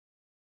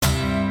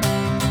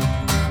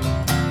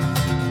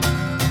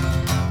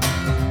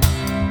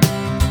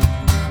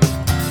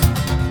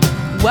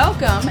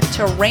Welcome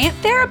to Rant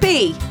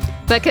Therapy.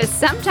 Because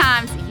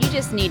sometimes you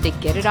just need to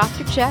get it off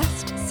your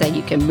chest so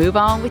you can move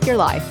on with your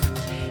life.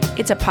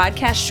 It's a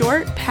podcast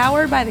short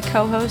powered by the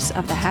co-hosts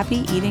of the Happy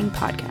Eating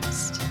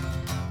Podcast.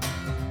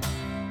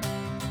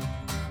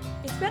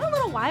 It's been a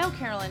little while,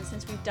 Carolyn,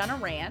 since we've done a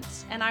rant,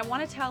 and I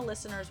want to tell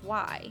listeners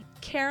why.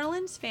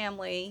 Carolyn's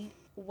family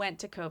went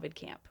to COVID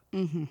camp.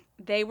 Mm-hmm.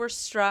 They were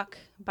struck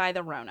by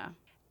the Rona.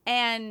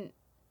 And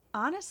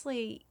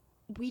honestly,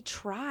 we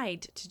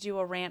tried to do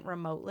a rant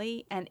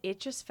remotely, and it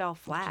just fell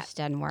flat. It just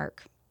doesn't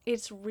work.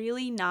 It's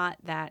really not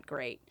that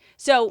great.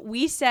 So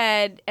we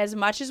said, as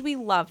much as we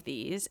love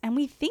these, and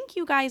we think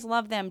you guys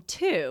love them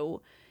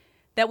too,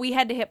 that we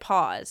had to hit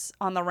pause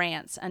on the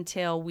rants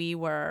until we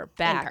were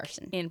back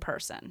in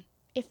person.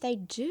 If they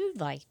do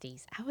like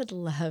these, I would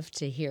love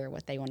to hear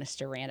what they want us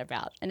to rant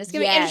about. And it's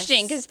going to be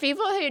interesting because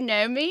people who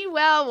know me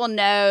well will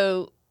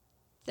know.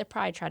 They'll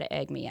probably try to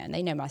egg me in.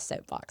 They know my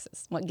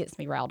soapboxes, what gets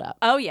me riled up.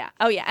 Oh, yeah.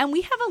 Oh, yeah. And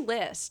we have a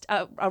list,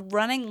 a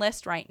running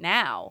list right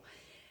now.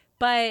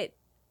 But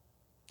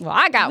well,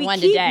 I got one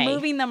today. We keep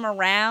moving them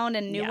around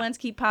and new ones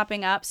keep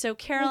popping up. So,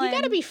 Carolyn. Well, you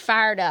got to be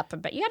fired up,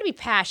 but you got to be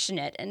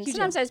passionate. And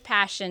sometimes those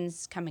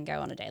passions come and go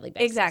on a daily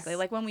basis. Exactly.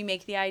 Like when we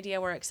make the idea,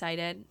 we're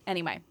excited.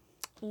 Anyway,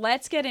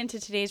 let's get into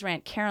today's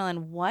rant.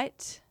 Carolyn,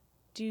 what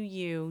do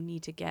you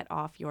need to get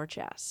off your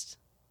chest?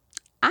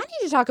 I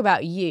need to talk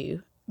about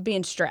you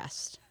being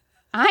stressed.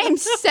 I am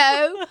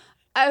so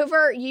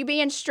over you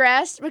being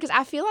stressed because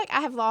I feel like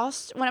I have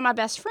lost one of my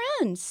best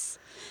friends.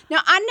 Now,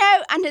 I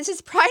know, and this is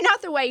probably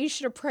not the way you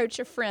should approach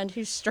a friend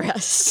who's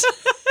stressed.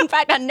 In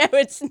fact, I know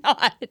it's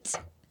not.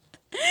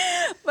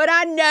 But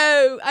I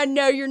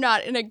know you're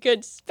not in a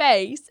good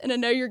space, and I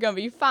know you're going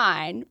to be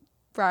fine.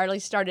 Brierley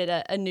started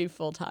a new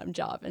full-time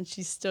job, and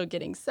she's still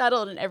getting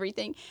settled and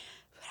everything.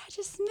 But I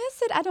just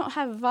miss it. I don't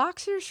have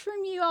Voxers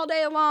from you all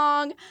day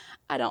long.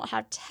 I don't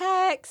have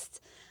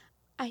text.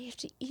 I have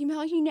to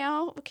email you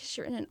now because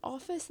you're in an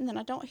office and then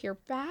I don't hear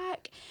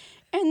back.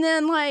 And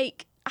then, I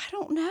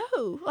don't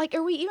know.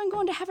 Are we even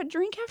going to have a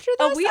drink after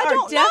this? Oh, we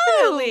are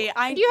definitely.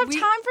 Do you have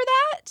time for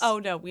that? Oh,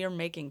 no, we are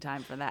making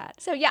time for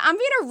that. So, yeah, I'm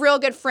being a real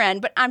good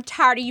friend, but I'm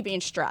tired of you being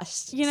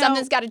stressed.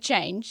 Something's got to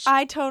change.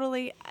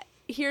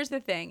 Here's the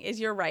thing, is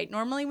you're right.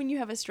 Normally when you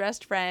have a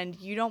stressed friend,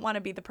 you don't want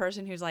to be the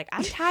person who's like,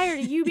 I'm tired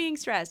of you being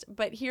stressed.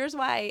 But here's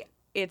why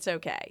it's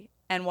okay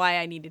and why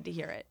I needed to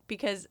hear it.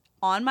 Because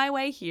on my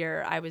way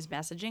here, I was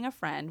messaging a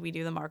friend. We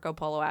do the Marco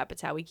Polo app.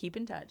 It's how we keep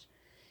in touch.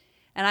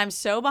 And I'm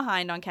so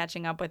behind on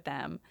catching up with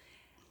them.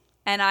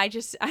 And I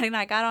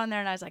got on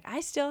there and I was like, I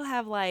still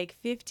have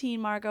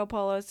 15 Marco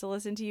Polos to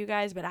listen to you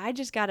guys, but I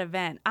just got to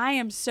vent. I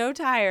am so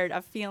tired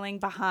of feeling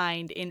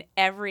behind in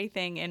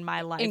everything in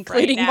my life,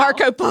 including right now.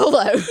 Marco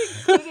Polo.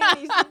 Including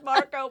these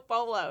Marco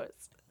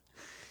Polos.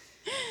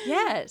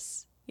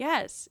 Yes.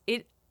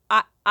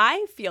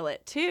 I feel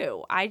it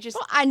too.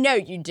 Well, I know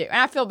you do. And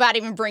I feel bad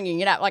even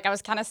bringing it up. I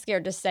was kind of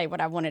scared to say what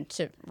I wanted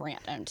to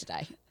rant on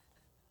today.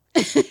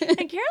 And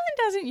Carolyn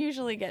doesn't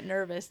usually get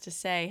nervous to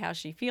say how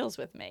she feels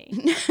with me.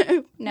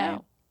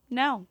 No.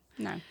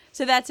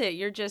 So that's it.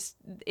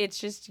 It's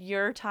just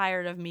you're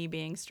tired of me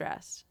being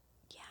stressed.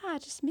 Yeah, I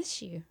just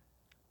miss you.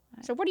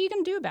 So what are you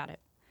going to do about it?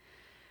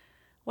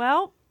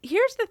 Well,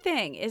 here's the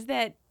thing, is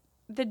that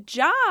the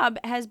job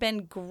has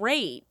been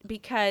great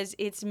because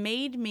it's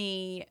made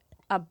me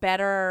a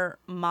better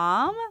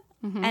mom.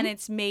 Mm-hmm. And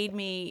it's made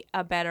me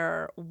a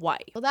better wife.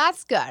 Well,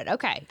 that's good.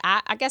 Okay.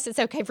 I guess it's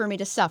okay for me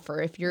to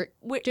suffer if you're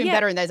doing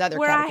better in those other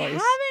categories.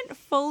 Where I haven't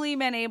fully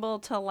been able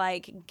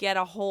to, get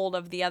a hold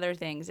of the other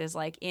things is,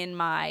 in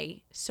my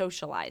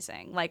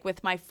socializing,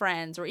 with my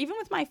friends or even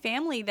with my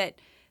family that,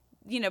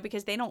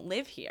 because they don't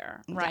live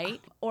here, right?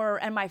 Yeah.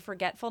 And my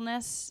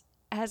forgetfulness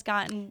has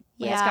gotten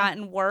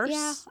worse.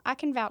 Yeah, I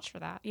can vouch for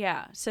that.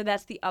 Yeah. So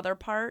that's the other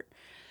part.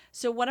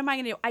 So what am I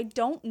going to do? I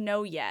don't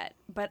know yet,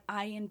 but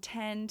I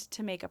intend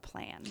to make a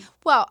plan.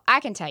 Well,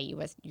 I can tell you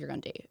what you're going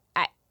to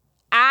do.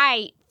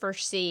 I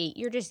foresee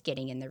you're just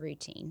getting in the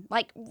routine.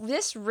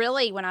 This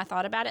really, when I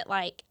thought about it,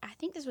 I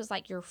think this was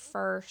your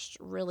first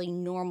really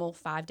normal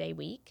 5-day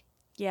week.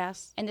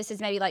 Yes. And this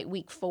is maybe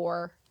week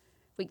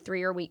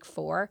 3 or week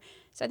 4.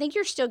 So I think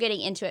you're still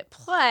getting into it.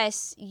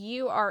 Plus,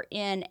 you are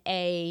in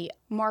a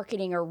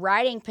marketing or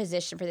writing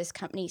position for this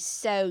company.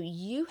 So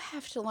you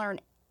have to learn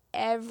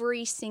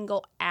every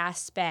single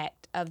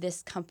aspect of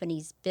this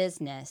company's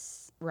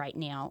business right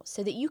now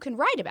so that you can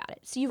write about it.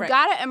 So you've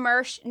got to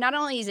immerse, not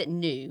only is it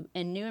new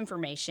and new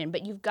information,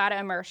 but you've got to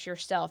immerse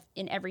yourself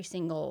in every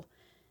single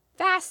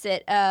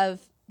facet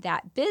of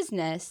that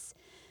business.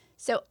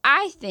 So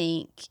I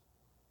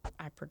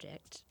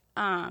predict,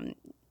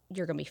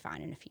 you're going to be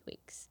fine in a few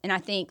weeks. And I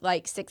think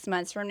 6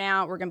 months from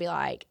now, we're going to be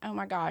like, oh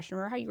my gosh,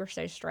 remember how you were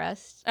so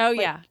stressed? Oh,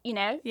 yeah.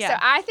 Yeah. So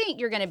I think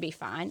you're going to be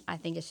fine. I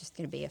think it's just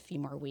going to be a few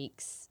more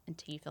weeks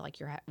until you feel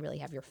like you really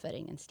have your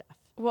footing and stuff.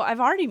 Well,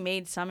 I've already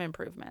made some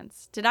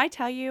improvements. Did I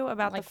tell you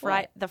about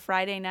the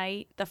Friday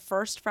night, the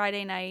first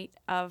Friday night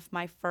of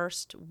my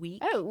first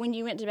week? Oh, when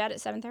you went to bed at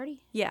 7:30?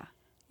 Yeah.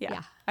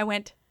 I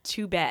went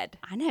to bed.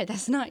 I know.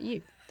 That's not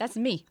you. That's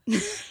me.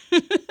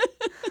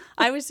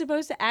 I was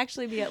supposed to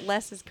actually be at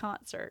Les's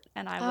concert,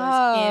 and I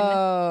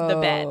was in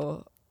the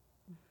bed,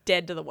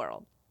 dead to the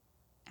world.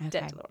 Okay.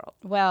 Dead to the world.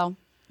 Well,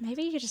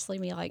 maybe you could just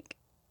leave me like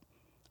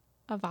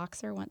a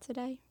Voxer once a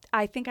day.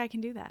 I think I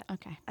can do that.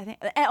 Okay. I think.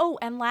 Oh,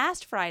 and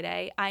last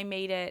Friday I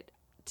made it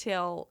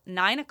till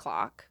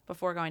 9:00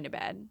 before going to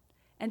bed,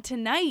 and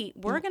tonight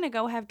we're gonna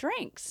go have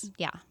drinks.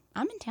 Yeah,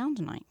 I'm in town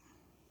tonight,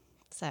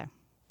 so.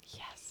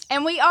 Yes.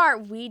 And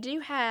we do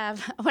have,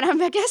 what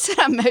I guess what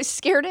I'm most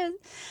scared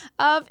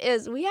of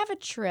is we have a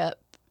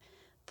trip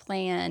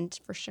planned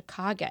for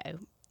Chicago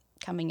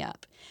coming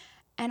up.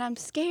 And I'm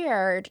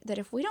scared that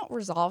if we don't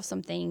resolve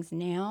some things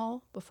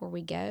now before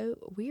we go,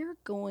 we're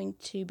going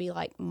to be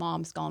like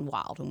Mom's Gone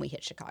Wild when we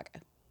hit Chicago.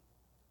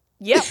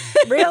 Yep.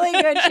 Really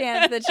good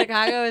chance that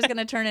Chicago is going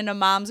to turn into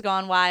Mom's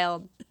Gone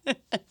Wild.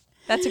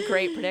 That's a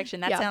great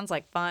prediction. That sounds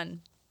like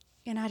fun.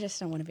 And I just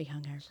don't want to be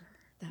hungover.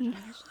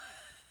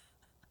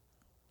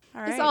 All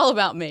right. It's all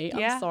about me.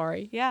 I'm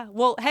sorry. Yeah.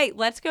 Well, hey,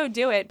 let's go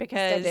do it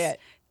because,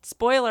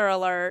 spoiler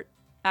alert,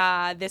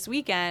 this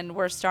weekend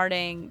we're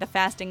starting the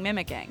fasting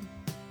mimicking.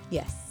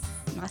 Yes.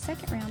 My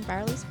second round,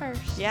 Brierley's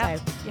first. Yeah.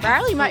 So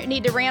Brierley might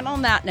need to rant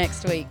on that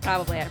next week.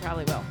 Probably. I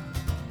probably will.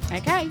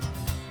 Okay.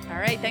 All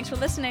right. Thanks for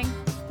listening.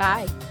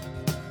 Bye.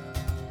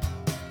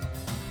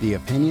 The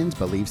opinions,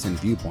 beliefs, and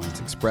viewpoints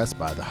expressed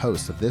by the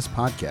hosts of this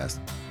podcast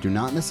do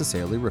not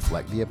necessarily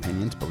reflect the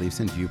opinions,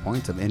 beliefs, and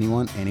viewpoints of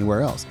anyone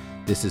anywhere else.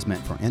 This is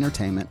meant for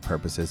entertainment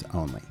purposes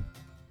only.